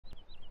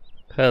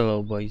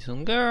Hello boys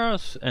and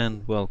girls,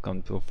 and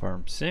welcome to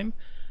Farm Sim,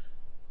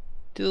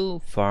 to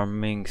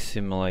Farming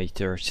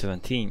Simulator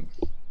 17.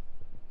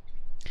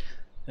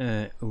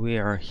 We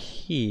are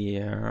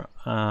here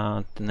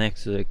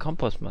next to the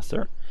Compost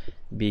Master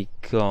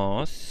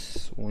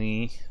because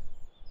we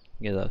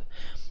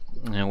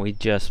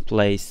just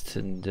placed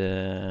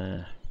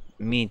the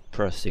meat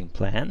processing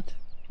plant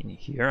in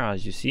here,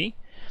 as you see.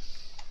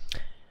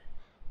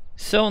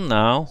 So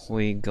now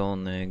we're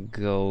gonna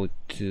go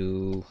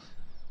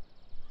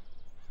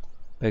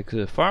back to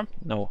the farm.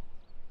 No.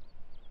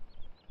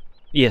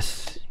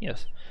 Yes.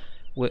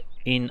 We're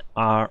in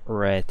our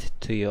red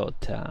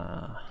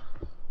Toyota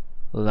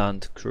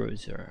Land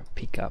Cruiser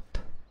pickup.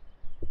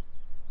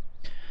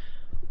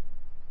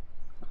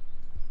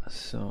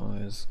 So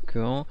let's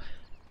go.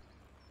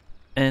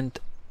 And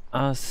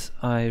as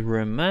I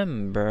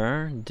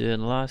remember, the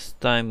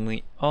last time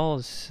we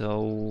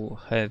also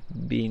have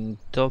been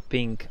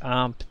topping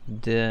up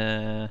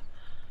the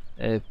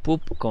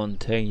poop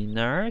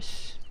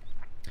containers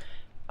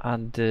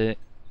at the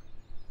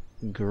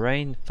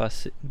grain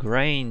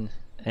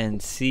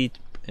and seed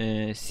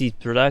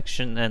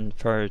production and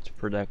ferret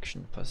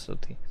production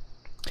facility.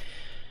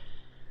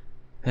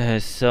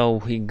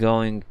 So we're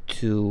going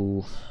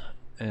to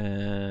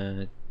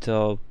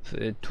dump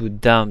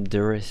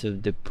the rest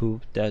of the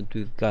poop that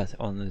we've got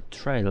on the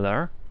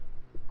trailer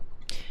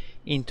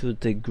into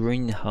the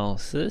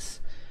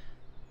greenhouses,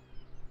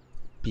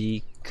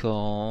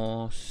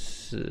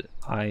 because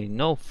I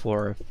know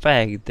for a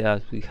fact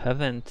that we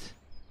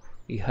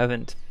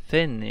haven't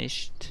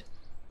finished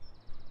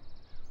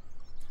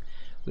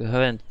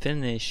with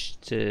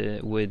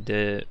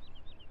the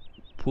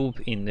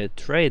poop in the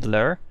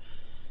trailer,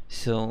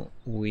 so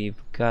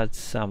we've got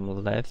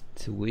some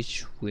left,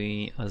 which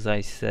we, as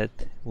I said,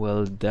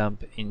 will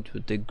dump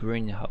into the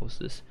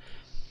greenhouses.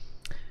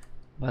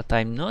 But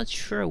I'm not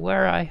sure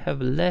where I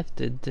have left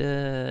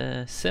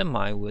the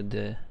semi with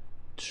the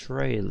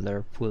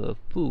trailer full of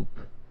poop.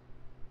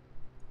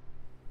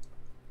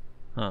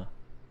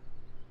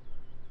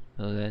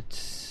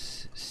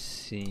 Let's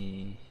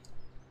see.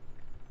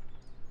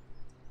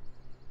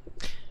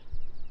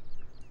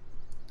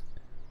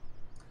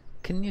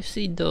 Can you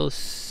see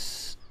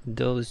those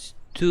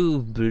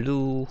two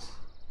blue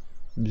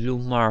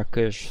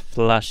markers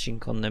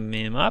flashing on the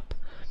map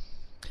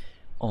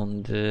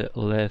on the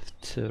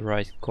left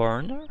right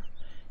corner?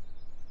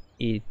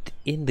 It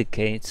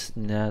indicates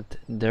that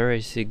there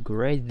is a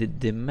great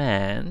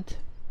demand,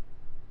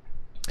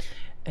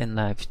 and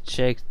I've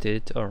checked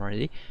it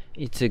already.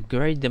 It's a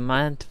great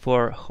demand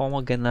for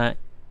homogenized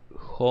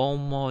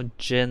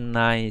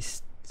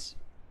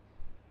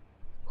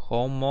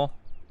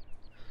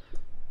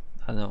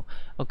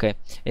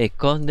a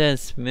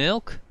condensed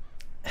milk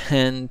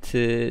and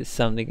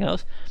something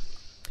else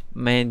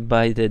made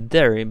by the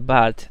dairy,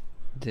 but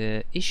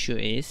the issue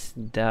is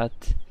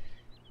that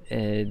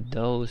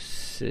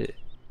those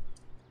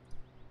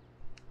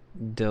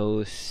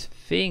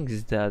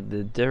things that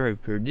the dairy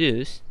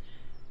produce,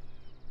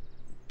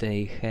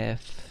 they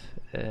have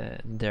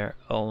their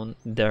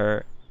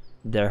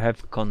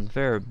have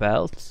conveyor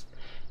belts,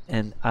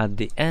 and at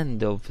the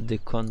end of the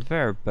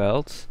conveyor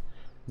belts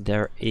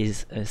there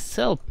is a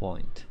sell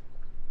point.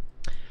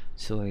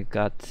 So we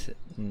got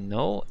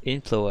no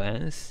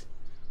influence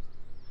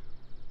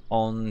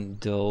on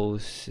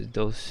those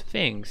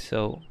things.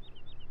 So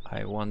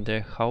I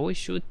wonder how we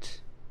should.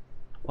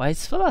 Why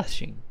it's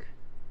flashing?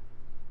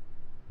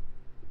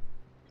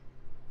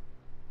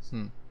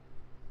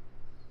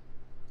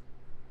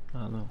 I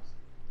don't know.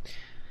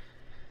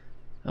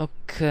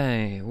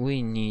 Okay,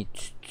 we need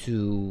to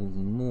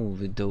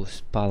move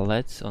those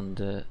pallets on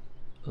the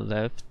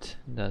left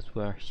that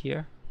were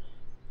here,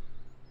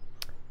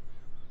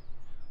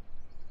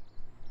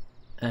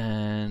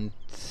 and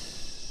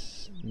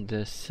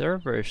the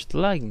server is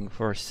lagging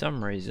for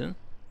some reason.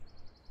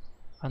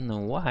 I don't know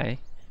why,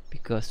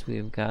 because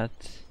we've got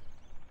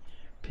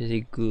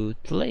pretty good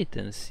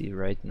latency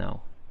right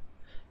now,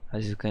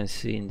 as you can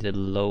see in the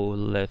low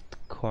left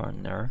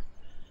corner,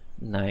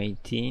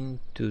 19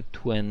 to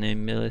 20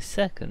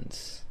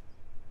 milliseconds,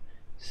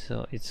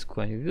 so it's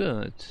quite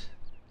good.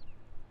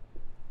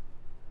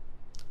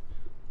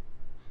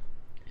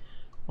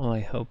 Well, I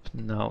hope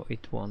now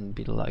it won't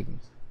be lagging.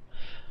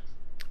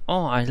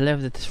 Oh, I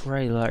left the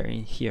trailer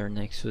in here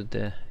next to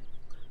the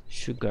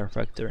sugar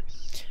factory.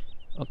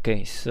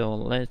 Okay, so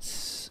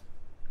let's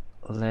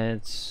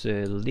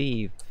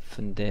leave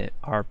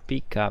our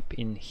pickup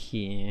in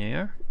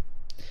here.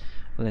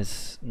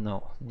 Let's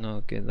not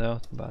get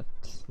out, but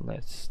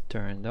let's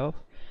turn it off.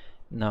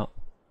 Now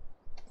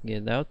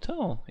get out.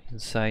 Oh,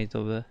 inside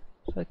of the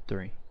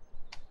factory.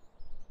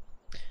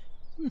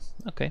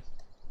 Okay.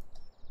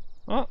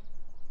 Oh,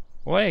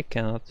 why I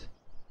cannot?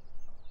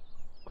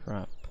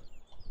 Crap.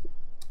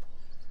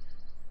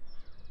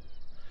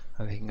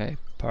 I think I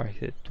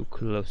parked it too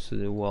close to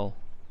the wall.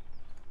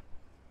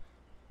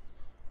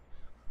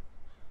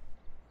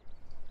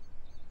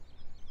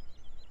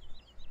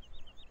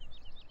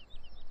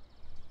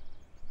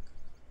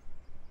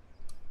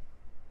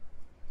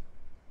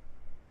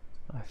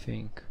 I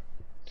think.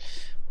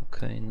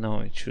 Okay, now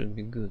it should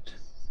be good.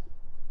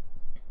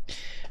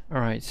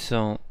 Alright,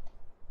 so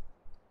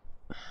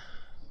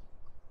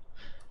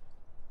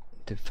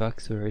the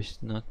factory is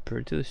not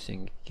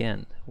producing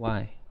again.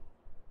 Why?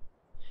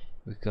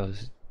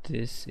 Because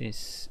this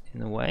is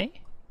in a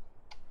way,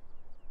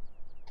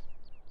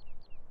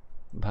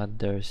 but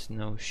there's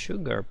no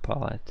sugar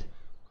pallet.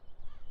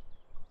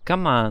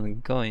 Come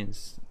on,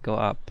 go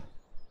up.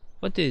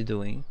 What are you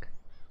doing?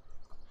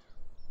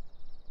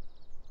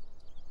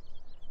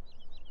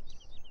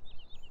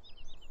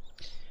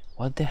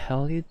 What the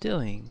hell are you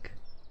doing?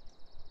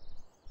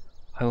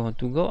 I want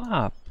to go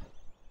up.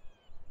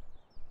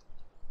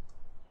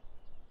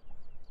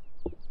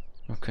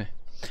 Okay.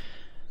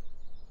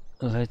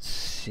 Let's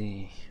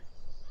see.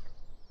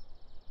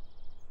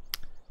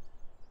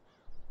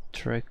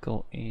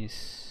 Trickle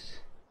is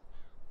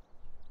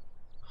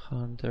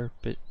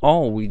 100%.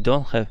 Oh, we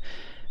don't have,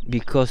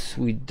 because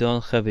we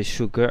don't have a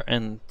sugar,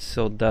 and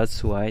so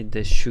that's why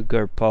the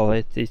sugar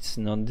palette is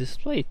not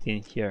displayed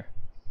in here.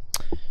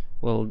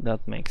 Well,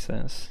 that makes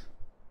sense.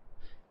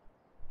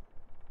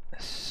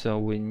 So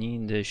we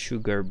need the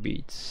sugar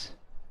beets.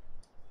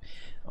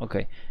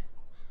 Okay.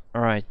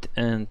 Alright,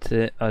 and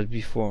as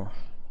before,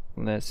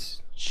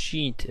 let's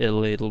cheat a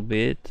little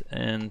bit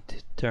and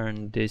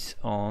turn this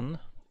on.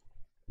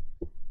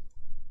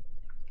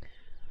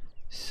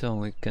 So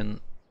we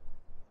can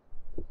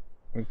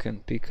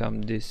pick up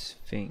this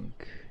thing.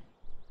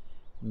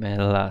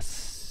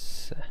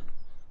 Melasse.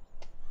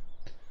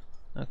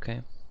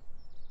 Okay.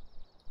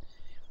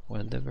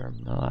 Whatever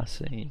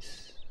melasse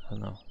is, I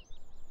don't know.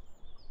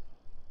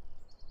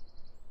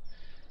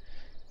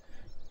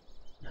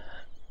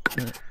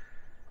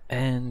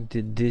 And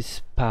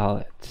this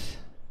palette,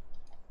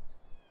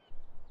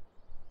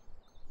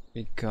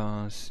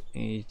 because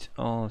it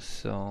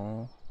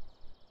also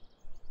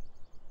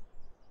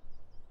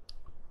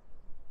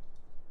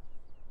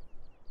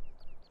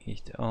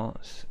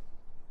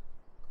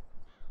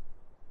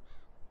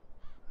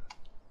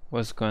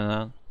what's going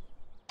on?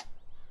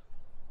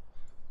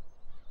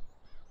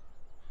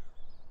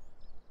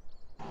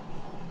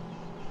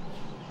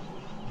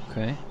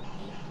 Okay.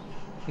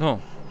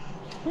 No.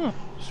 Huh.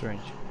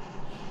 Strange.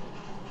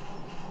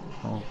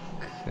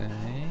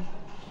 Okay.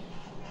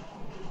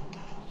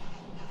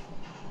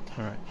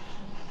 Alright.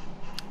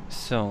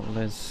 So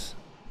let's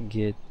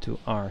get to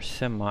our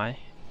semi.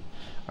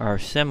 Our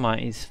semi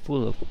is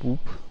full of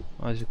poop,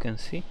 as you can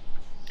see.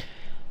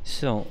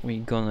 So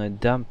we're gonna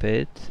dump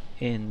it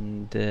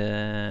in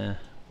the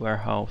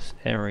warehouse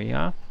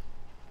area.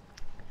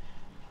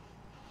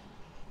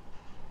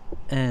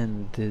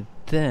 And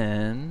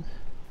then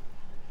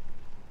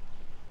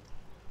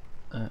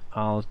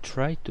I'll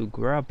try to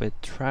grab a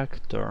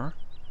tractor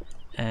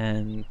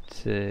and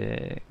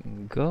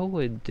go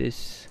with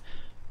this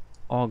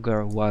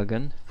auger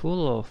wagon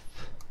full of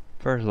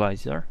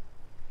fertilizer,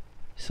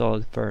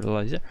 solid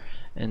fertilizer,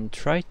 and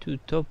try to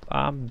top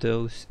up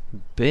those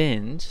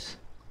bins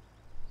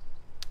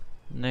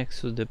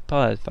next to the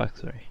pallet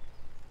factory.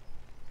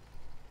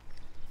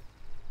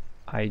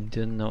 I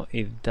don't know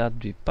if that'd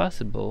be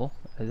possible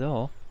at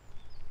all.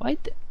 Why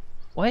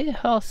the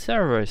hell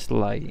server is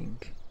lagging?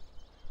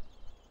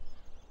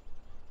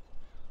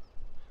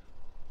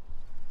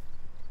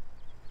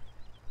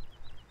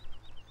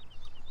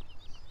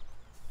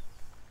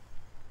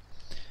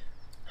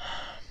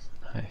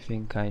 I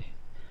think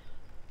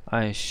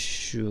I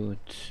should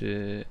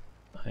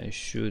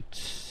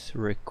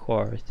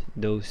record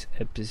those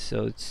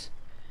episodes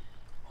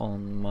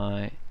on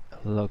my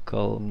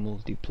local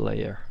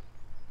multiplayer,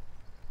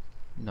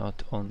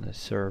 not on the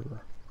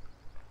server.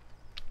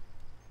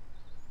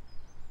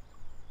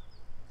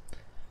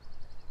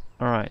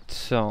 Alright,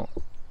 so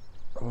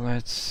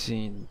let's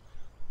see.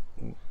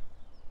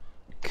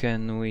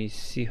 Can we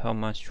see how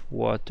much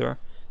water?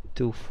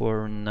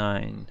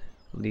 249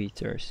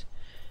 liters.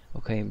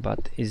 Okay,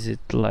 but is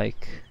it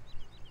like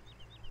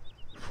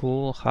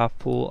full, half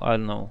full? I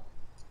don't know.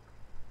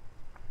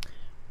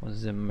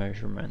 What's the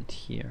measurement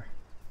here?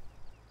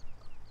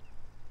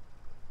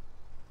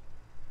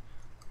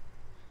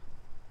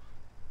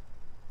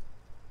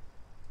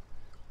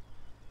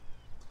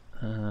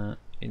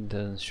 It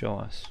doesn't show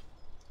us.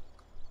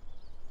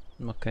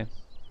 Okay.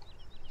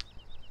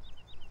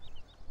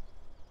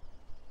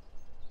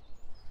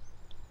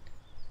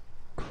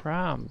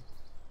 Crap.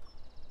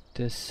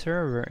 The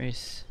server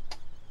is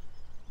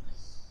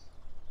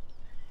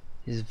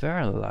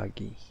very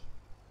laggy.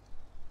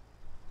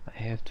 I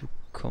have to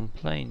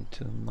complain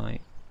to my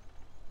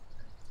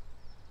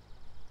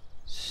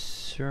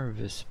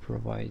service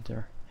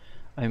provider.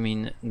 I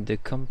mean the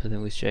company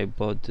which I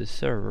bought the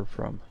server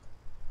from.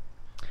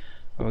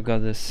 I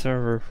got the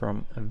server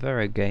from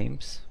Vera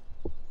Games,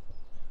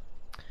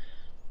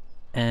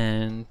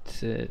 and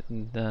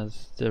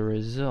that's the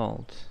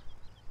result.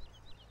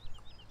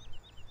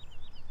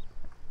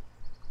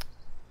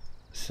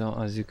 So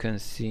as you can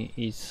see,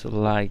 it's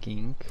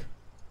lagging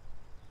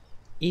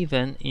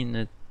even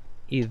if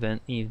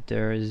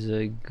there is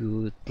a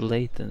good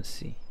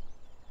latency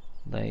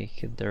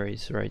like there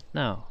is right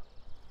now.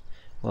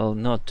 Well,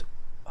 not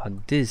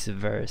at this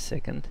very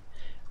second,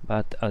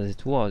 but as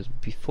it was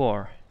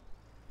before,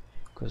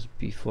 because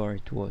before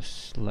it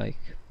was like,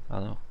 I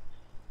don't know,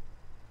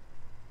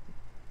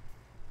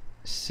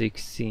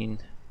 16,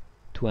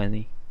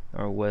 20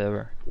 or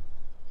whatever.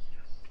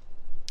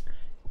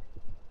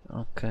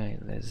 Okay,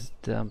 let's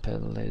dump a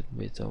little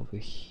bit over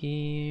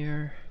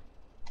here.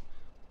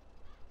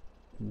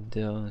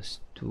 Those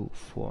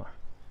four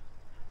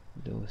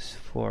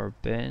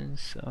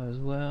bins as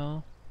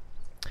well.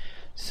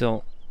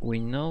 So we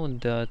know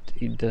that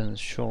it doesn't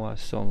show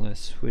us, so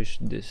let's switch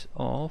this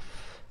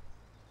off.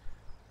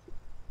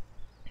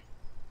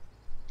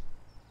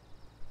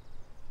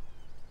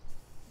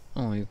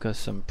 Oh, you got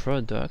some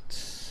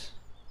products.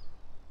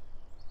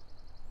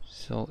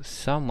 So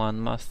someone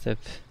must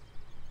have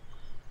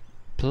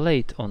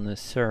played on the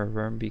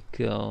server,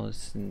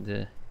 because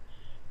the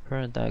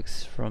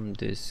products from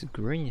this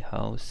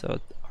greenhouse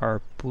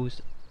are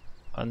put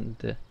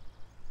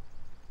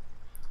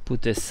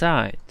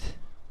aside,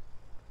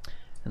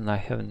 and I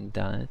haven't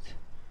done it.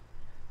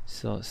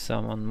 So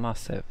someone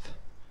must have.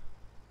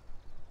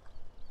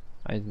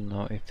 I don't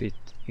know if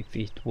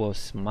it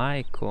was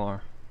Mike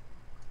or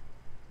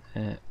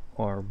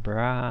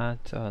Brad.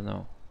 I don't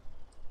know.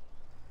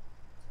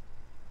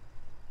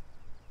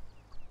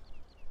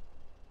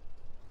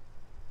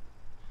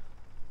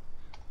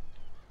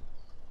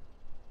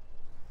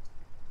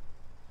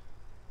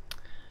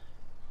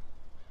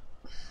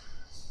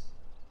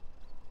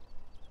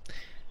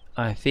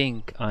 I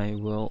think I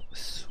will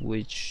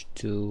switch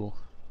to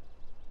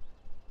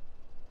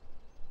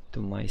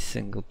my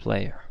single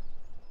player,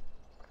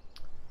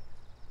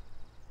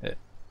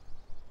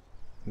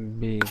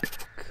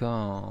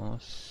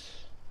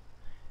 because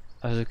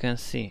as you can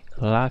see,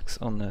 lags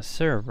on the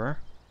server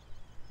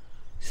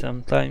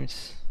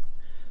sometimes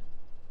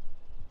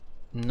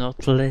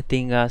not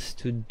letting us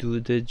to do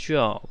the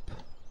job.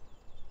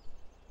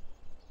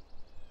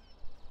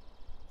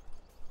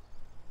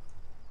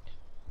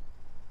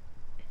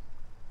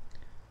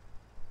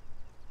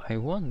 I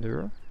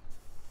wonder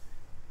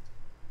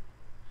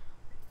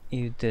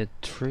if the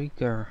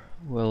trigger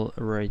will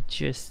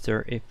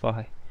register if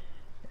I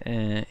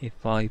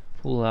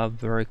pull up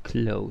very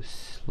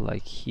close,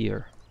 like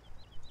here.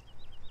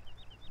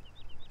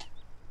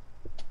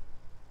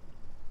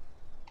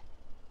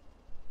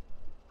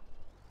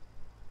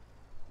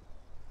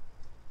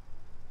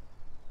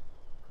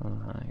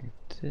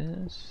 Like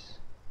this.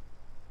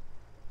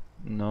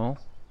 No,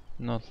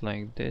 not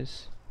like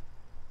this.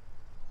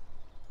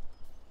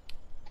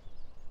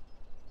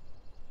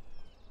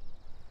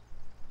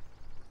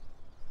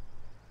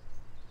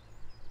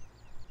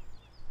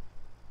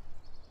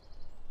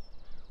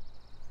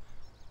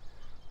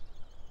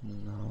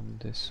 No,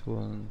 this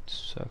wasn't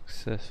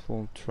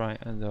successful try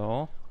at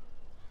all.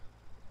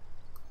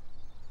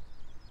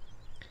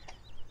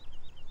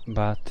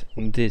 But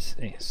this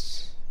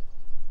is.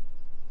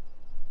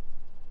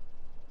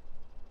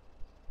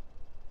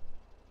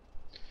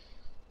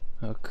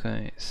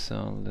 Okay,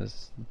 so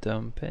let's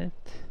dump it.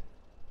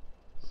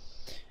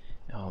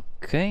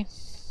 Okay,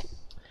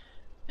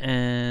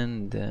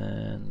 and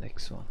then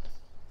next one.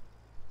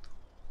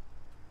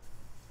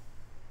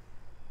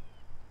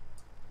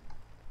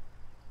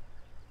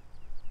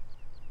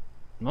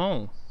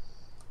 No,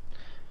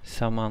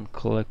 someone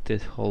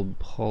collected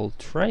whole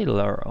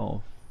trailer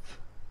of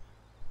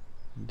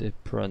the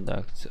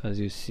products, as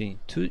you see,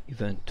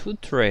 even two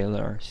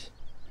trailers.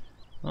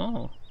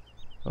 Oh,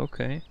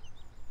 okay.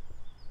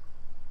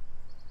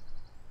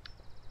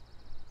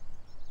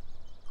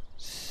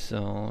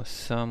 So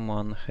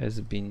someone has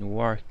been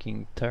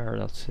working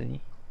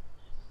tirelessly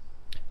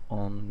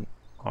on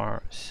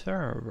our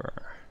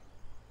server.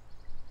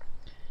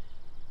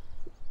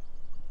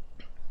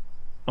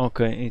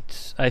 Okay,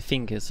 I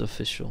think it's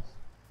official.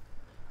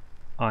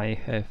 I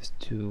have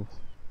to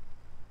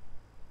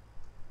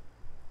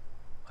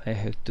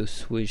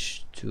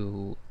switch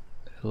to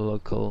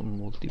local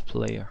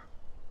multiplayer,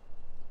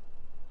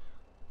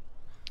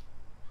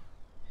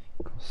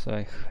 because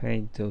I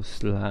hate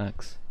those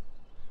lags.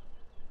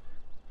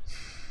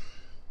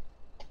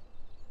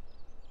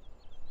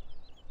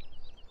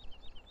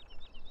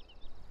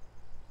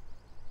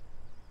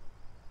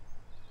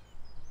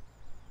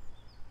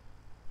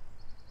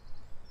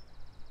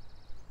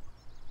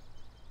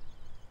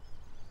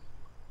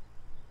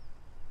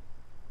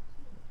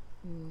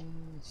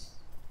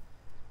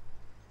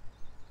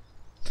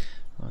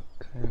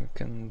 Okay, we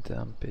can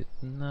dump it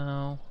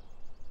now.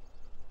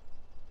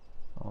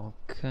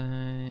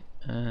 Okay,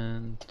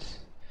 and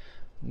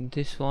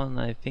this one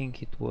I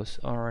think it was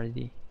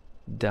already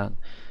done.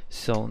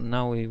 So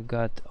now we've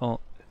got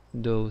all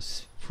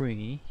those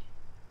free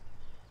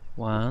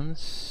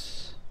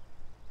ones.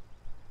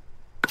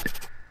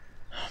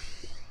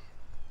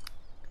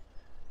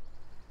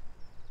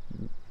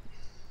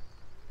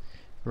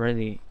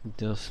 Really,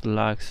 those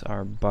lags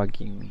are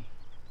bugging me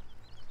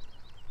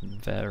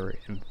very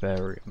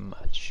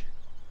much.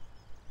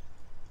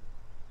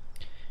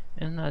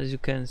 And as you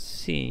can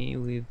see,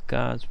 we've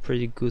got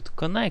pretty good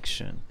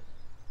connection.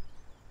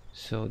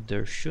 so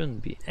there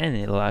shouldn't be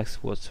any lags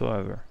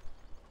whatsoever.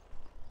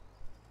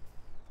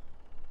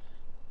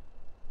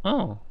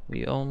 Oh,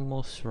 we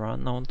almost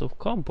ran out of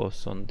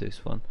compost on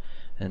this one,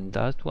 and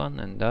that one,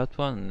 and that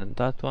one, and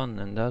that one,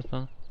 and that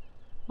one.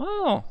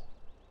 Oh,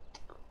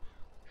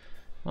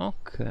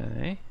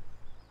 okay.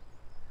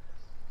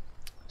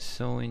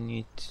 So we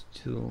need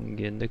to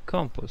get the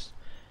compost,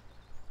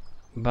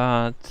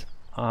 but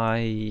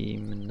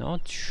I'm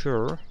not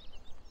sure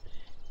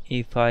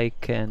if I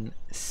can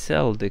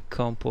sell the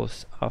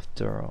compost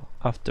after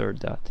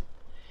that.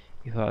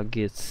 If I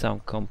get some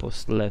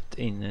compost left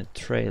in a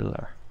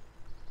trailer,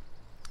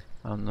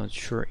 I'm not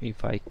sure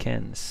if I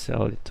can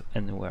sell it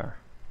anywhere.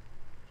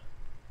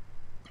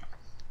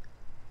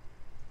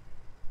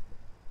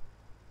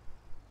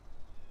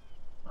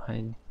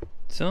 I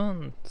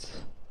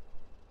don't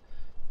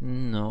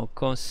know,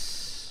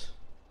 cause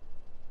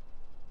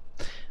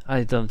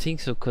I don't think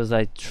so, cause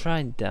I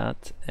tried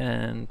that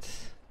and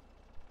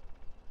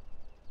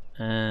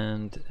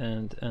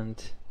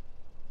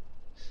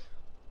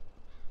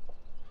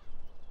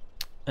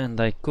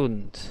I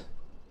couldn't.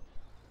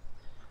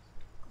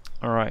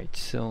 Alright,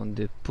 so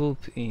the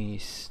poop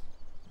is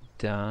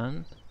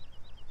done.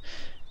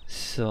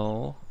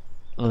 So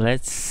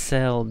let's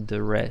sell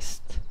the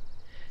rest,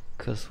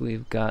 cause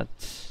we've got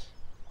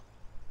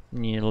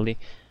nearly,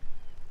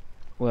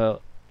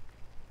 well,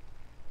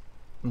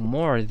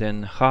 more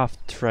than half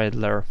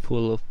trailer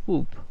full of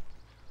poop.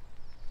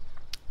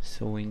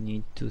 So we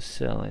need to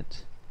sell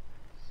it.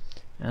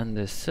 And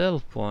the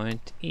sell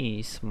point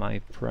is, my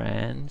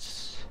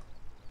friends,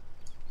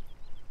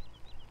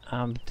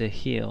 up the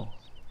hill.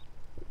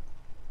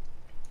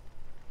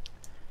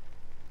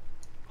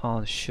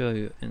 I'll show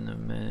you in a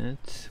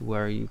minute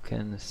where you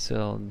can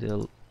sell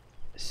the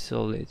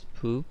solid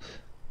poop.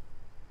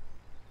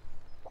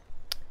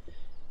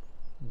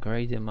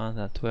 Great demand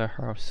at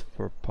warehouse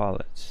for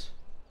pallets.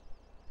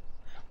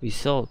 We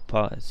sold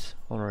pallets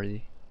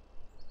already.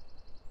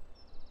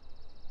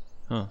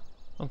 Huh,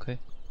 okay.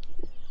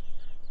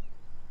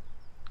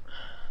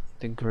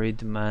 The great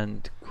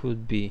demand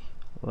could be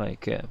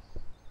like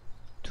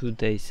 2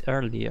 days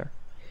earlier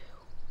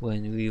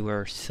when we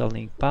were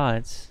selling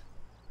pallets.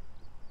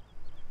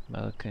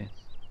 But okay.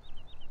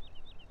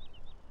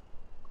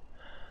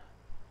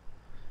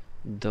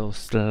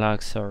 Those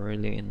lags are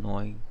really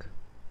annoying.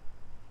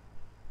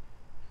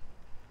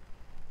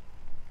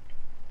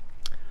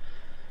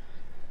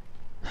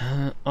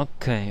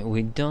 Okay,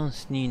 we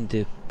don't need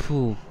the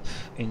poop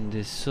in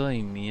the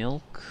soy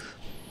milk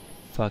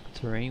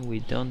factory. We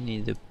don't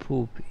need the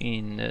poop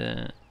in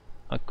the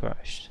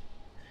crushed.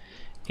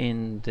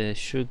 In the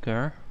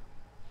sugar,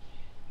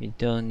 we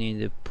don't need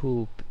the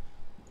poop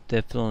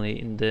definitely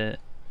in the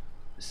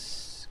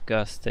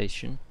gas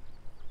station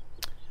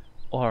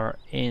or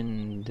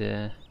in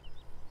the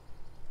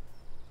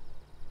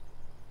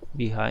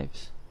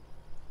beehives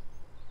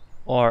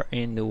or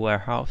in the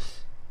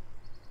warehouse.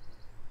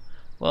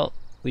 Well,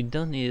 we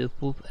don't need to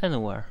poop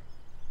anywhere,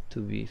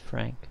 to be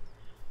frank.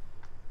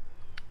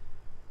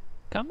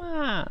 Come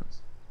on!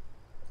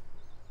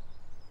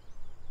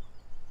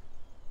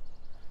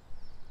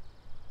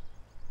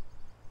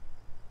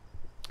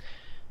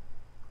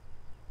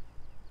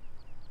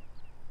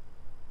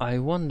 I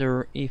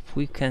wonder if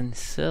we can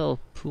sell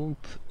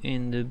poop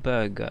in the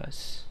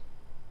biogas.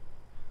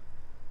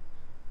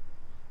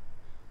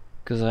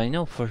 Because I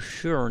know for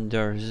sure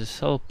there's a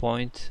sell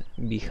point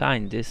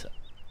behind this.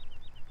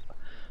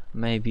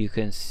 Maybe you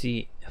can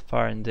see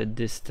far in the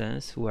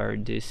distance where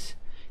this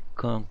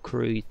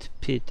concrete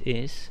pit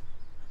is.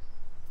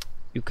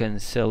 You can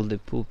sell the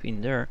poop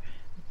in there,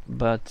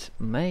 but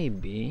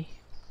maybe,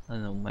 I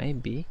don't know,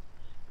 maybe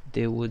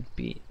there would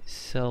be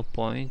sell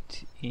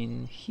point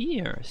in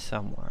here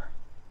somewhere.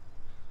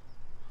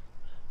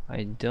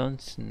 I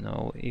don't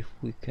know if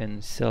we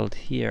can sell it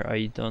here.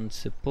 I don't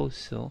suppose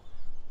so,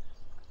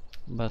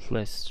 but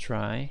let's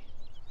try.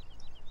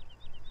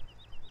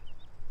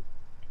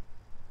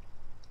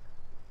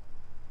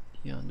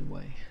 The other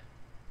way.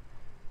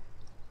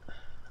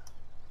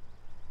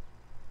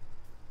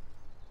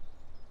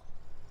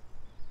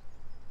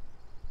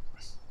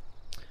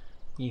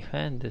 You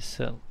had the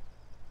cell.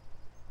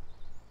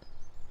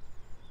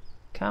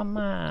 Come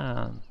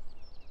on.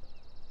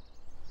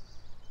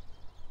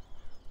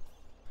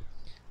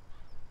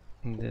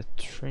 The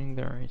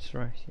trigger is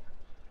right here.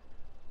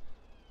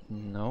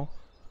 No.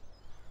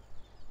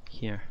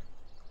 Here.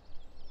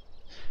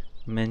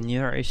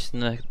 Manure is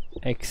not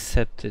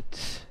accepted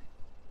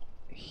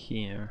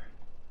here.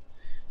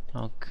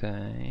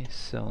 Okay,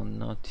 so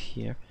not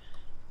here.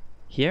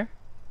 Here?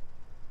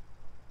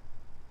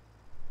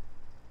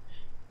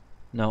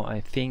 No,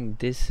 I think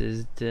this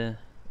is the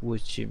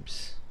wood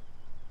chips.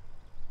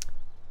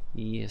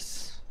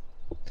 Yes.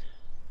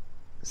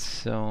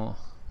 So,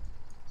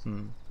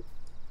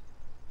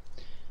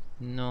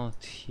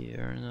 not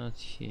here, not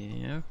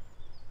here.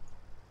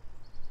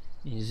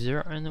 Is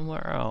there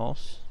anywhere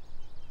else?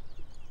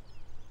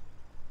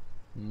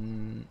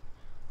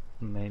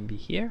 Maybe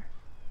here?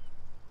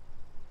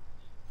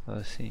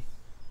 Let's see.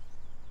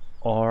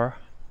 Or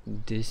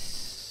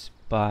this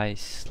by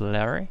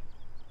Slurry,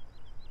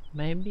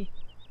 maybe?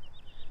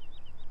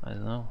 I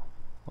don't know.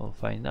 We'll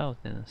find out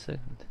in a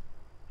second.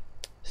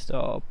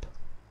 Stop.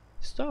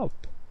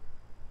 Stop.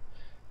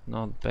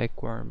 Not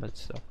backward, but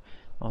stop.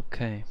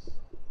 Okay.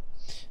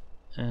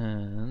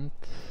 And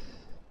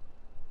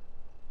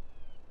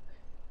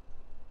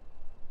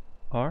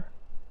R.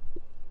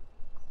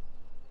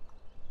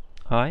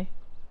 I.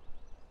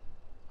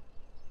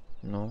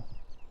 No.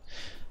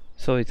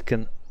 So it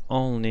can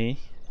only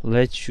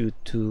let you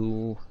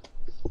to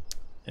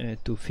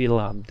fill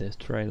up the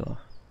trailer,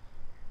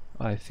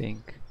 I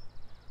think.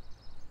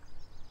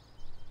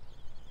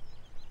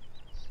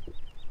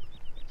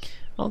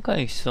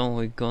 Okay, so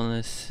we're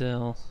gonna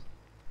sell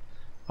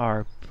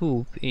our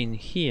poop in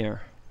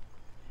here,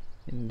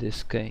 in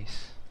this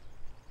case.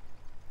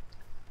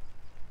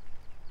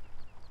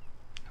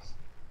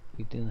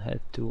 We didn't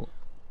have to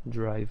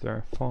drive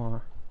very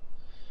far.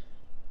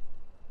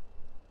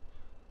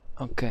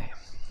 Okay.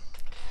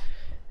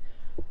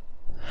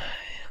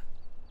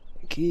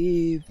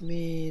 Give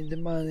me the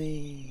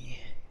money.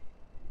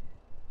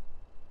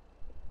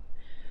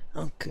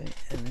 Okay,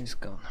 and it's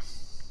gone.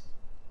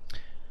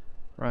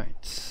 Right,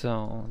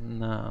 so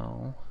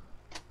now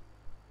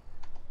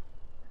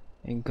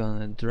I'm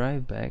gonna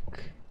drive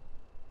back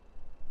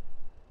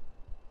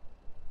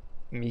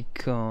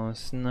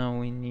because now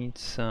we need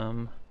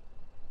some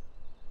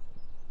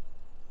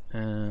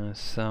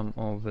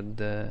of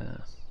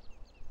the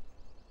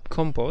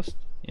compost,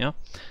 yeah,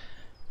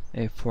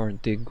 for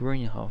the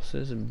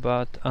greenhouses.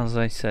 But as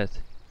I said,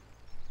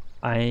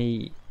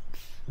 I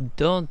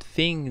don't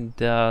think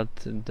that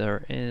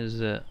there is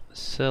a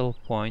sell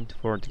point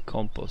for the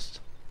compost.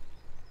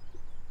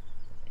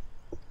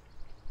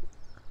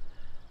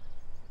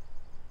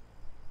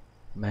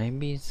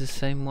 Maybe it's the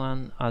same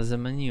one as a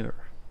manure,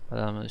 but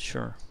I'm not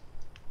sure.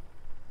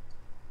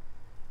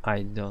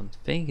 I don't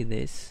think it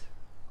is.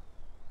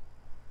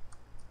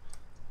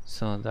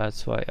 So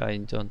that's why I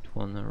don't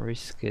want to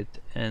risk it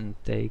and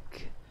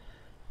take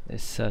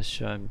such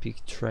a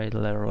big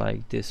trailer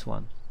like this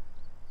one,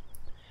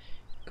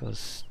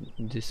 because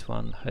this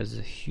one has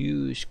a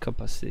huge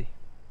capacity.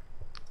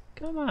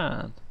 Come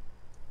on.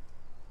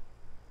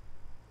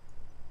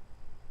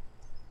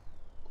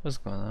 What's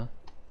going on?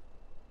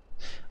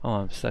 Oh,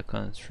 I'm stuck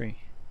on a tree.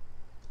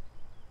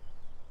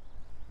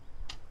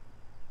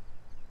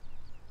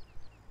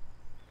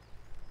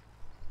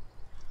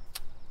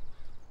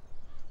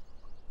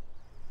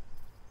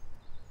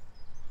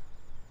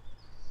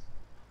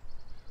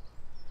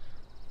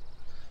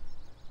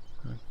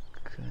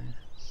 Okay.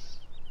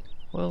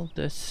 Well,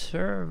 the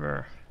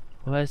server,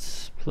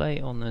 let's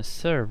play on a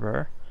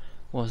server,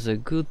 was a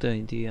good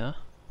idea,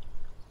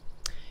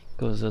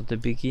 because at the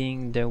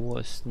beginning there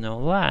was no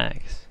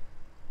lags,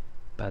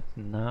 but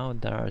now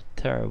they are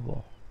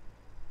terrible.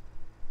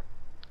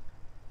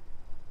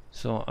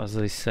 So as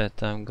I said,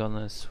 I'm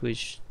gonna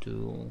switch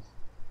to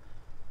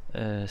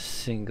a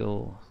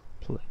single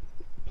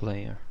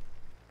player.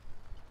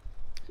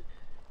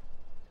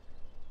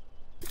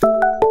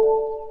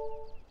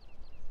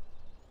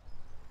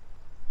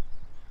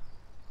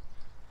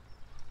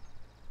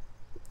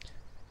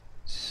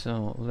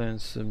 So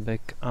let's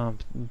back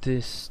up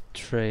this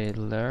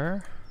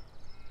trailer.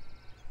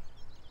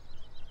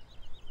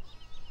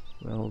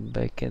 We'll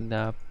back it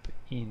up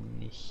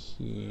in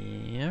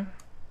here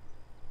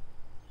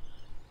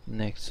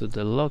next to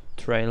the log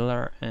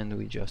trailer, and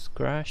we just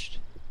crashed.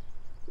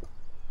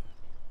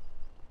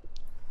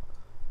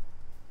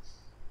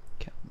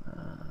 Come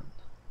on.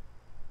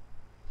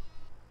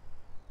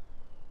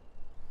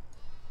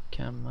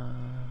 Come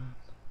on.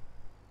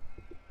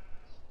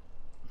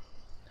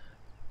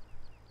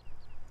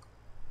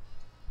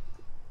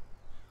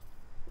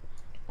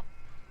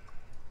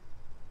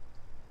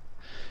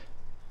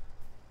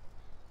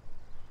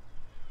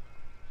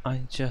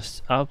 I've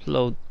just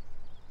uploaded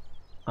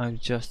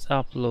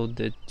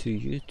to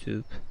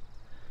YouTube,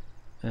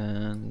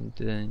 and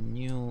the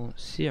new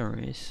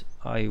series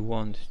I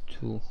want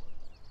to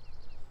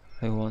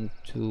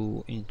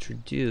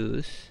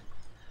introduce,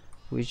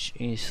 which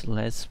is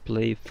Let's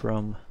Play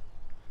from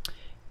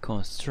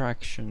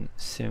Construction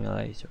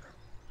Simulator.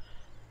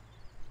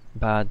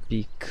 But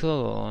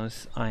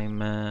because I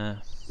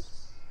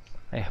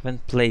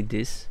haven't played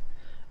this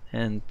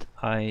and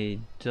I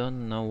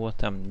don't know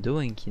what I'm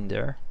doing in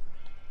there,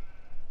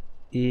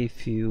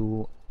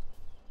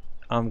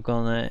 I'm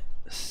gonna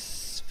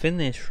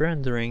finish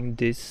rendering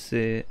this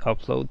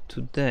upload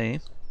today.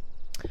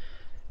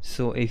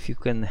 So if you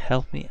can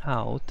help me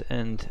out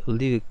and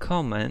leave a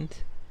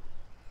comment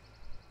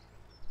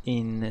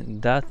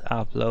in that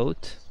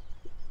upload,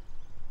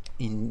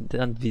 in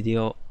that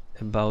video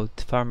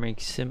about farming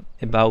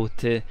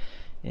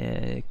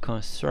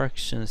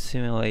construction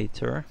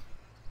simulator,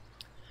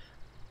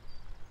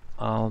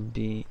 I'll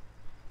be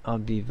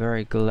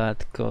very glad,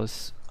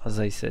 because as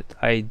I said,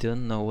 I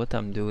don't know what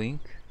I'm doing.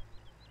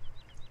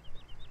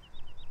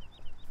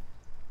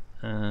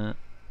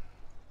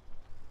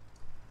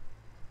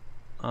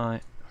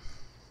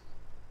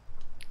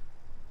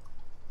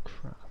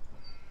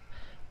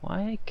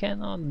 Why I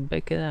cannot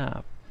back it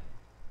up?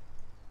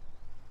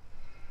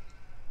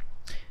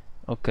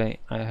 Okay,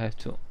 I have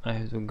to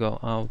go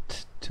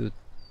out to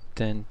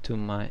tend to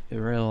my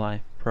real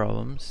life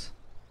problems.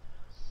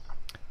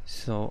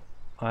 So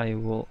I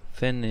will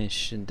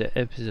finish the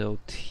episode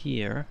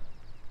here.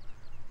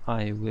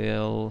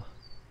 I'm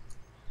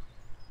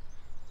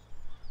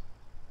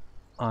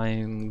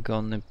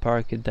gonna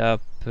park it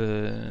up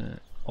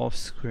off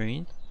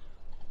screen,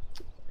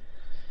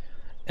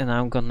 and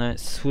I'm gonna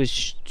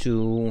switch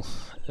to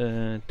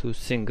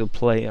single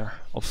player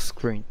off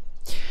screen.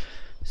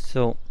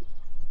 So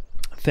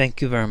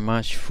thank you very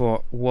much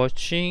for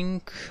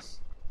watching.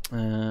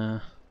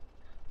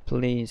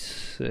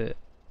 Please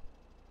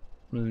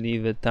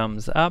leave a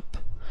thumbs up.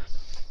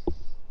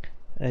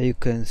 You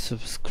can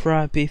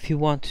subscribe if you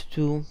want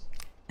to,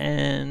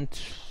 and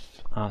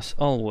as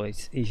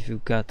always, if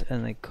you got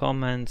any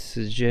comments,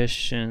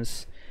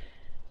 suggestions,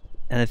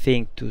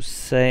 anything to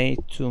say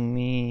to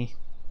me,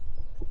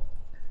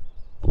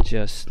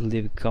 just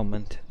leave a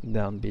comment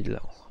down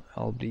below.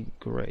 I'll be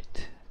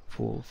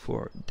grateful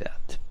for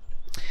that.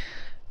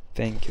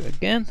 Thank you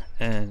again,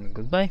 and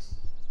goodbye.